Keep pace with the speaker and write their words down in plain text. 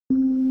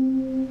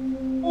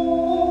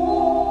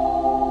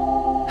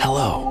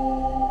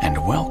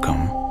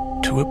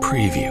to a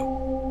preview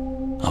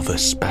of a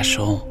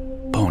special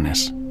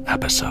bonus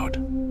episode.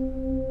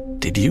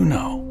 Did you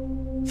know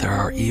there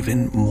are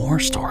even more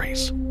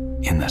stories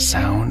in the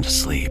Sound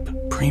Sleep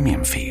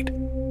Premium feed?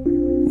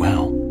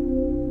 Well,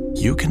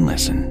 you can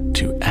listen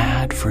to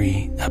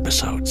ad-free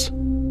episodes,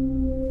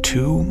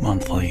 2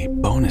 monthly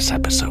bonus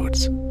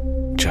episodes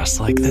just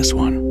like this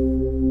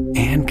one,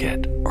 and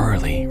get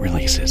early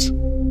releases,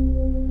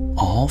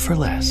 all for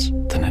less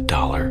than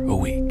 $1 a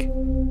week.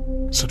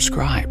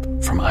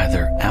 Subscribe from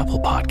either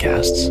Apple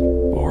Podcasts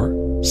or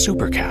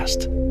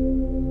Supercast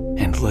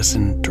and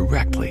listen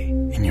directly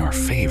in your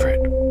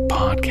favorite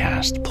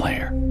podcast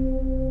player.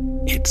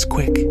 It's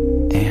quick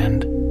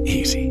and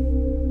easy.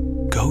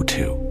 Go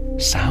to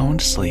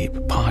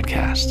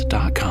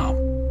soundsleeppodcast.com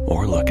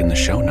or look in the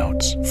show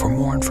notes for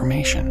more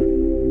information.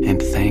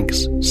 And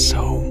thanks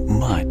so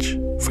much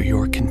for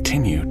your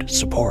continued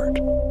support.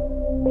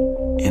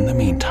 In the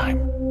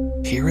meantime,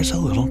 here is a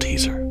little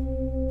teaser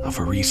of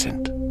a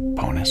recent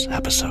bonus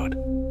episode.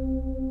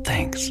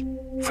 Thanks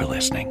for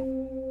listening.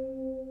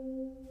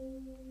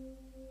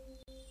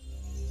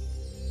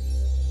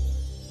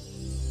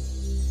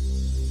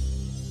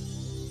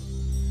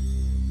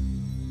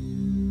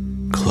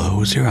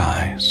 Close your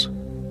eyes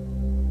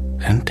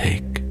and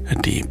take a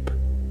deep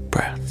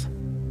breath.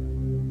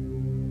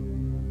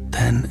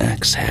 Then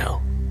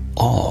exhale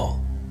all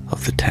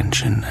of the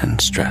tension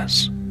and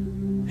stress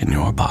in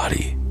your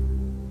body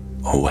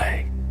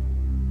away.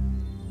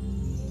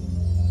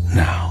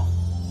 Now,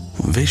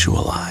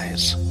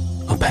 visualize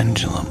a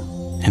pendulum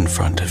in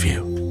front of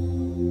you.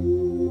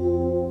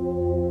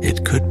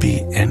 It could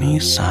be any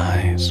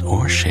size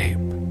or shape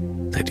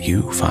that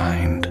you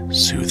find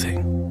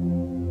soothing.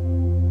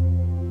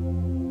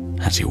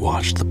 As you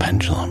watch the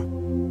pendulum,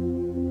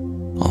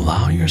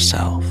 allow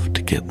yourself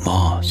to get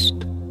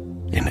lost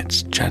in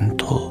its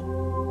gentle,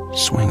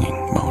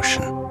 swinging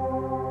motion.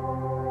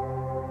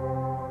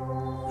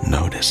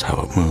 Notice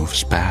how it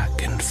moves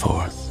back and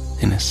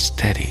forth in a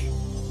steady,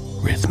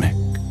 rhythmic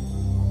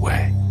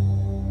way.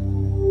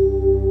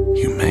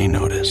 You may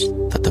notice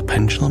that the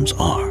pendulum's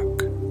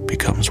arc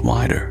becomes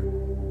wider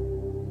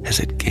as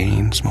it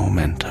gains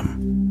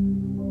momentum,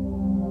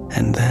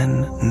 and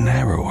then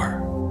narrower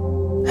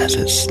as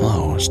it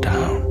slows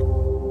down.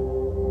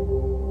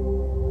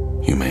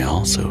 You may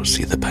also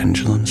see the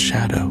pendulum's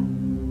shadow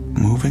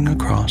moving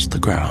across the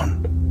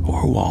ground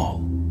or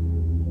wall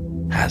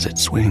as it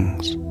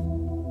swings.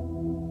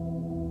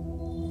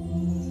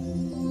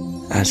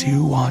 As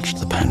you watch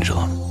the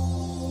pendulum,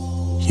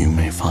 you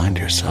may find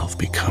yourself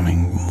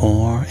becoming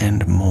more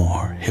and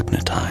more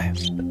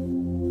hypnotized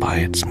by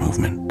its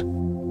movement.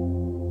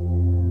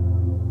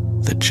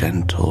 The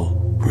gentle,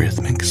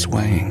 rhythmic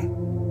swaying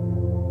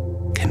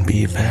can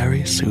be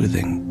very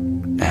soothing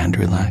and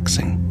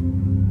relaxing,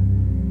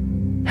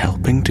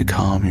 helping to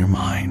calm your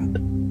mind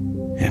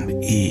and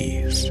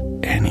ease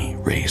any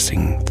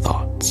racing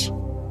thoughts.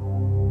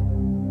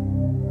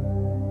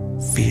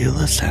 Feel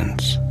a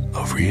sense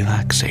of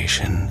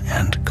relaxation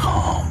and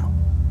calm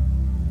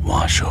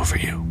wash over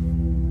you.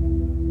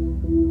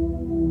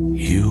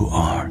 You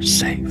are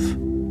safe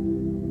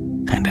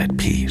and at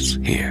peace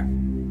here.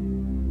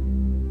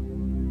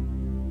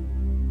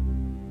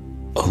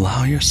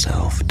 Allow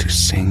yourself to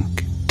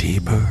sink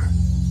deeper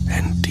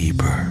and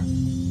deeper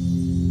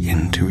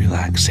into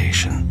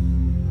relaxation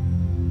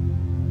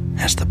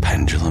as the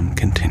pendulum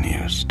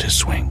continues to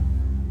swing.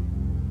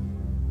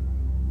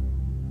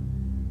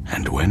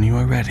 And when you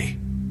are ready,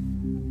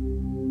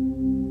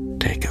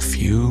 take a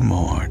few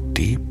more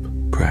deep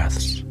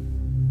breaths,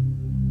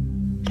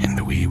 and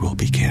we will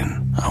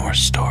begin our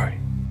story.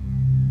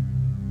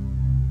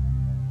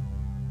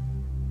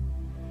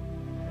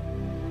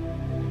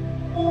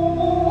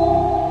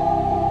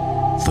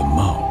 The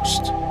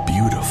most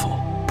beautiful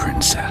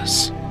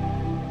princess.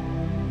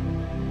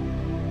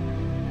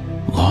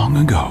 Long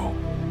ago,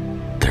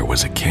 there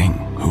was a king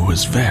who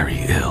was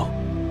very ill.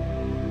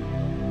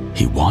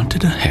 He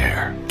wanted a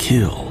hare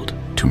killed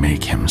to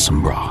make him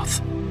some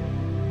broth.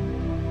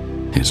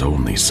 His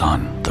only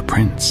son, the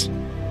prince,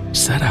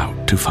 set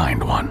out to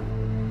find one.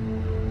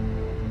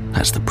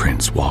 As the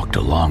prince walked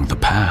along the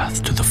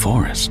path to the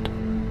forest,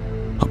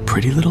 a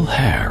pretty little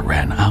hare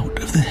ran out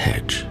of the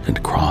hedge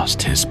and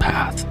crossed his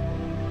path.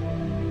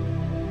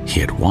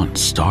 He at once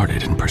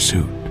started in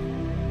pursuit.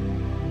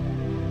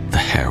 The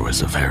hare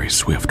was a very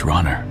swift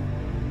runner.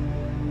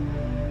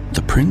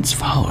 The prince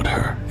followed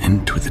her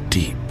into the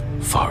deep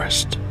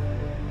forest.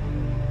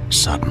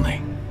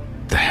 Suddenly,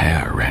 the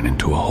hare ran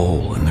into a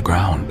hole in the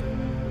ground.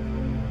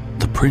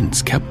 The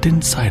prince kept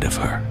in sight of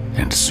her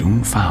and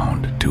soon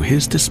found, to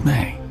his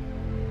dismay,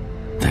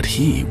 that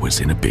he was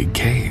in a big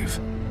cave.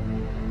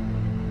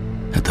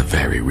 At the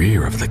very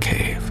rear of the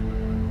cave,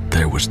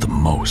 there was the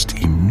most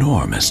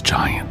enormous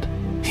giant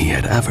he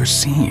had ever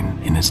seen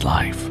in his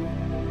life.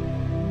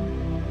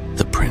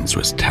 The prince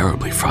was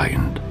terribly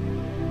frightened.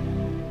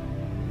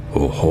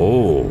 "Oh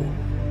ho,"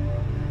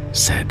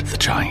 said the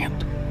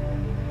giant,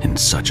 in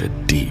such a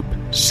deep,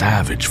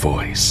 savage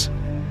voice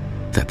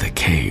that the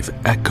cave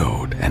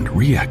echoed and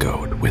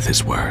re-echoed with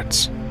his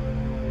words.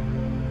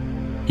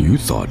 You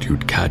thought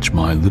you'd catch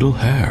my little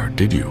hare,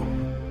 did you?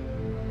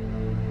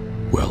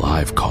 Well,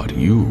 I've caught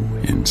you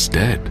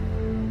instead."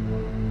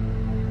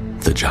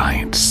 The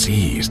giant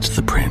seized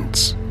the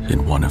prince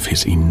in one of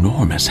his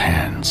enormous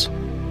hands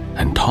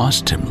and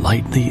tossed him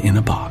lightly in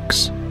a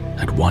box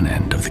at one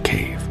end of the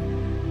cave.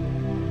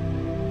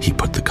 He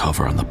put the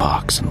cover on the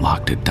box and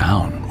locked it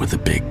down with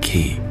a big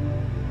key.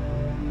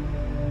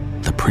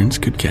 The prince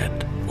could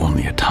get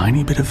only a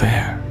tiny bit of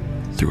air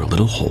through a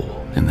little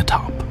hole in the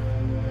top,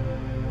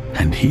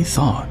 and he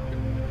thought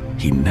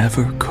he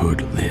never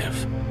could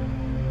live.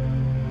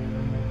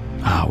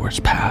 Hours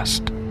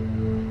passed.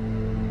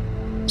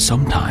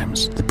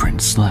 Sometimes the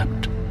prince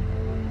slept,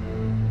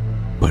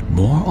 but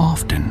more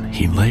often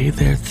he lay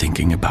there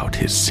thinking about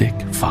his sick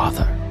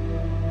father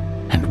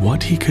and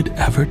what he could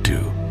ever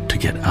do to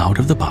get out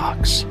of the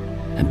box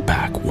and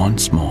back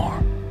once more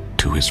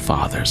to his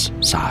father's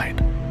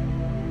side.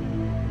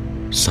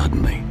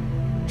 Suddenly,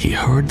 he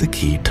heard the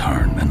key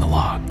turn in the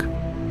lock.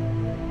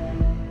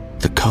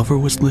 The cover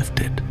was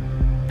lifted,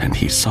 and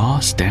he saw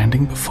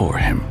standing before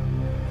him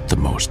the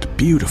most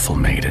beautiful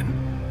maiden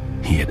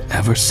he had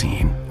ever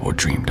seen or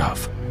dreamed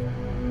of.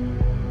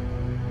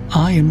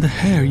 "I am the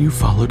hare you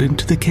followed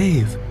into the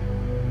cave,"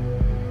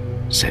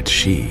 said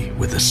she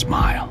with a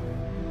smile.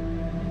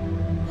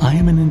 "I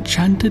am an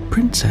enchanted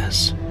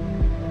princess,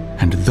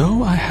 and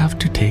though I have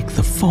to take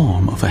the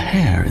form of a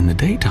hare in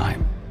the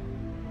daytime,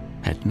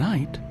 at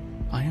night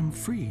I am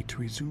free to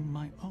resume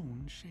my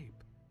own shape."